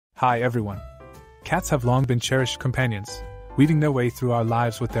Hi everyone. Cats have long been cherished companions, weaving their way through our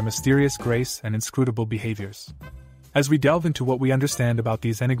lives with their mysterious grace and inscrutable behaviors. As we delve into what we understand about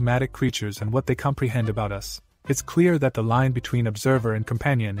these enigmatic creatures and what they comprehend about us, it's clear that the line between observer and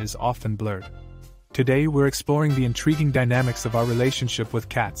companion is often blurred. Today we're exploring the intriguing dynamics of our relationship with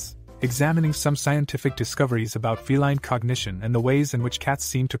cats, examining some scientific discoveries about feline cognition and the ways in which cats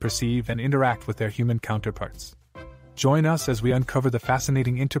seem to perceive and interact with their human counterparts. Join us as we uncover the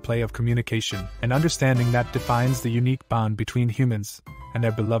fascinating interplay of communication and understanding that defines the unique bond between humans and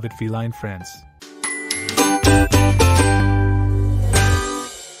their beloved feline friends.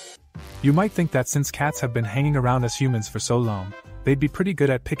 You might think that since cats have been hanging around us humans for so long, they'd be pretty good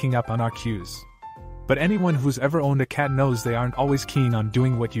at picking up on our cues. But anyone who's ever owned a cat knows they aren't always keen on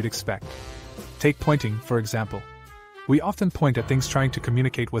doing what you'd expect. Take pointing, for example. We often point at things trying to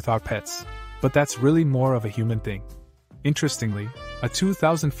communicate with our pets, but that's really more of a human thing. Interestingly, a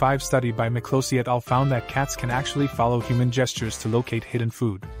 2005 study by McCloskey et al. Found that cats can actually follow human gestures to locate hidden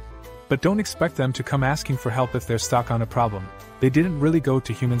food. But don't expect them to come asking for help if they're stuck on a problem. They didn't really go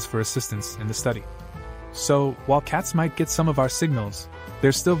to humans for assistance in the study. So, while cats might get some of our signals,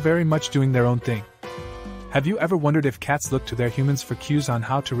 they're still very much doing their own thing. Have you ever wondered if cats look to their humans for cues on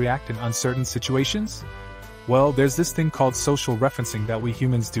how to react in uncertain situations? Well, there's this thing called social referencing that we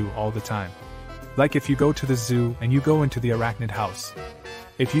humans do all the time. Like if you go to the zoo and you go into the arachnid house.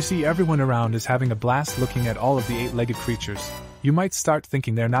 If you see everyone around is having a blast looking at all of the 8-legged creatures, you might start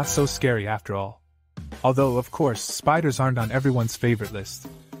thinking they're not so scary after all. Although, of course, spiders aren't on everyone's favorite list.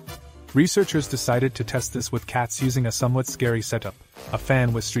 Researchers decided to test this with cats using a somewhat scary setup, a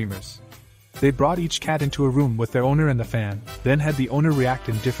fan with streamers. They brought each cat into a room with their owner and the fan, then had the owner react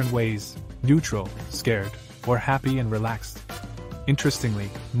in different ways: neutral, scared, or happy and relaxed. Interestingly,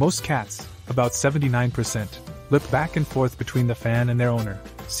 most cats, about 79%, look back and forth between the fan and their owner,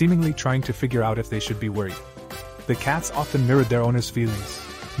 seemingly trying to figure out if they should be worried. The cats often mirrored their owner's feelings,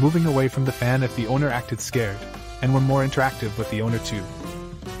 moving away from the fan if the owner acted scared, and were more interactive with the owner too.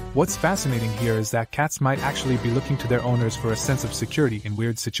 What's fascinating here is that cats might actually be looking to their owners for a sense of security in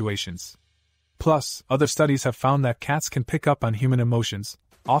weird situations. Plus, other studies have found that cats can pick up on human emotions,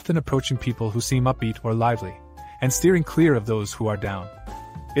 often approaching people who seem upbeat or lively, and steering clear of those who are down.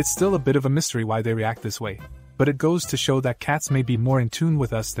 It's still a bit of a mystery why they react this way, but it goes to show that cats may be more in tune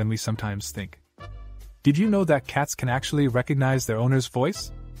with us than we sometimes think. Did you know that cats can actually recognize their owner's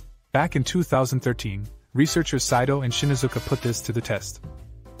voice? Back in 2013, researchers Saito and Shinizuka put this to the test.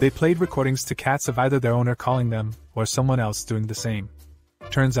 They played recordings to cats of either their owner calling them or someone else doing the same.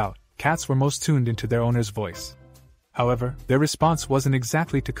 Turns out, cats were most tuned into their owner's voice. However, their response wasn't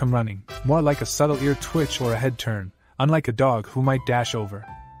exactly to come running, more like a subtle ear twitch or a head turn, unlike a dog who might dash over.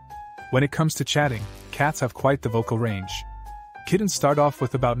 When it comes to chatting, cats have quite the vocal range. Kittens start off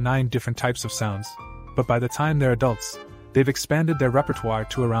with about 9 different types of sounds, but by the time they're adults, they've expanded their repertoire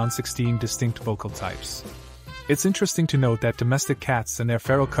to around 16 distinct vocal types. It's interesting to note that domestic cats and their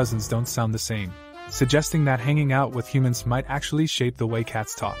feral cousins don't sound the same, suggesting that hanging out with humans might actually shape the way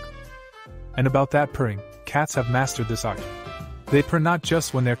cats talk. And about that purring, cats have mastered this art. They purr not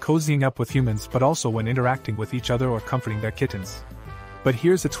just when they're cozying up with humans but also when interacting with each other or comforting their kittens. But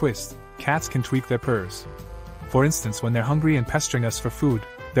here's a twist: cats can tweak their purrs. For instance, when they're hungry and pestering us for food,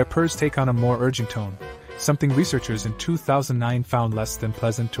 their purrs take on a more urgent tone, something researchers in 2009 found less than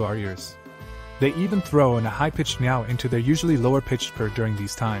pleasant to our ears. They even throw in a high-pitched meow into their usually lower-pitched purr during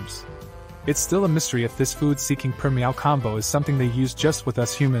these times. It's still a mystery if this food-seeking purr-meow combo is something they use just with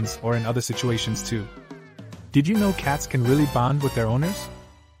us humans or in other situations too. Did you know cats can really bond with their owners?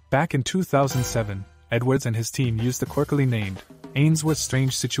 Back in 2007, Edwards and his team used the quirkily named Ainsworth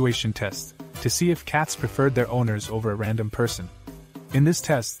Strange Situation Test to see if cats preferred their owners over a random person. In this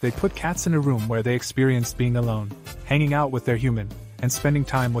test, they put cats in a room where they experienced being alone, hanging out with their human, and spending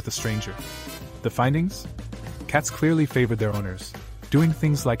time with a stranger. The findings? Cats clearly favored their owners, doing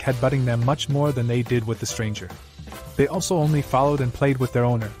things like headbutting them much more than they did with the stranger. They also only followed and played with their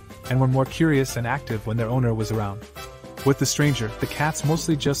owner, and were more curious and active when their owner was around. With the stranger, the cats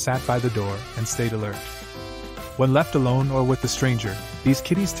mostly just sat by the door and stayed alert. When left alone or with the stranger, these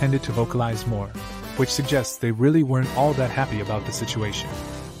kitties tended to vocalize more, which suggests they really weren't all that happy about the situation.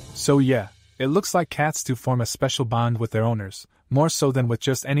 So yeah, it looks like cats do form a special bond with their owners, more so than with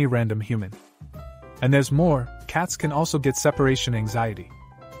just any random human. And there's more: cats can also get separation anxiety.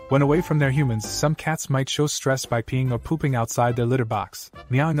 When away from their humans, some cats might show stress by peeing or pooping outside their litter box,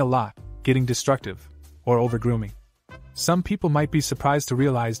 meowing a lot, getting destructive, or over-grooming. Some people might be surprised to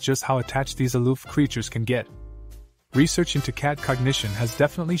realize just how attached these aloof creatures can get. Research into cat cognition has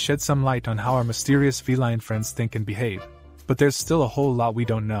definitely shed some light on how our mysterious feline friends think and behave, But there's still a whole lot we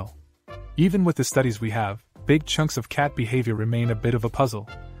don't know. Even with the studies we have, big chunks of cat behavior remain a bit of a puzzle,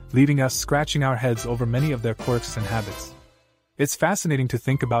 leaving us scratching our heads over many of their quirks and habits. It's fascinating to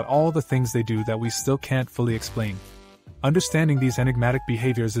think about all the things they do that we still can't fully explain. Understanding these enigmatic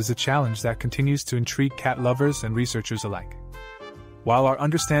behaviors is a challenge that continues to intrigue cat lovers and researchers alike. While our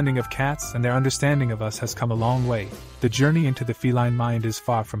understanding of cats and their understanding of us has come a long way, the journey into the feline mind is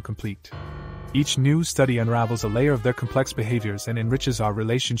far from complete. Each new study unravels a layer of their complex behaviors and enriches our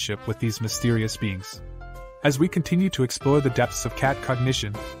relationship with these mysterious beings. As we continue to explore the depths of cat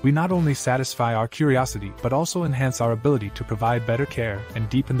cognition, we not only satisfy our curiosity but also enhance our ability to provide better care and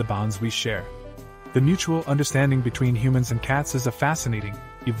deepen the bonds we share. The mutual understanding between humans and cats is a fascinating,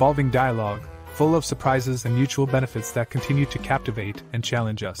 evolving dialogue, full of surprises and mutual benefits that continue to captivate and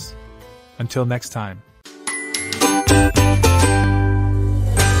challenge us. Until next time.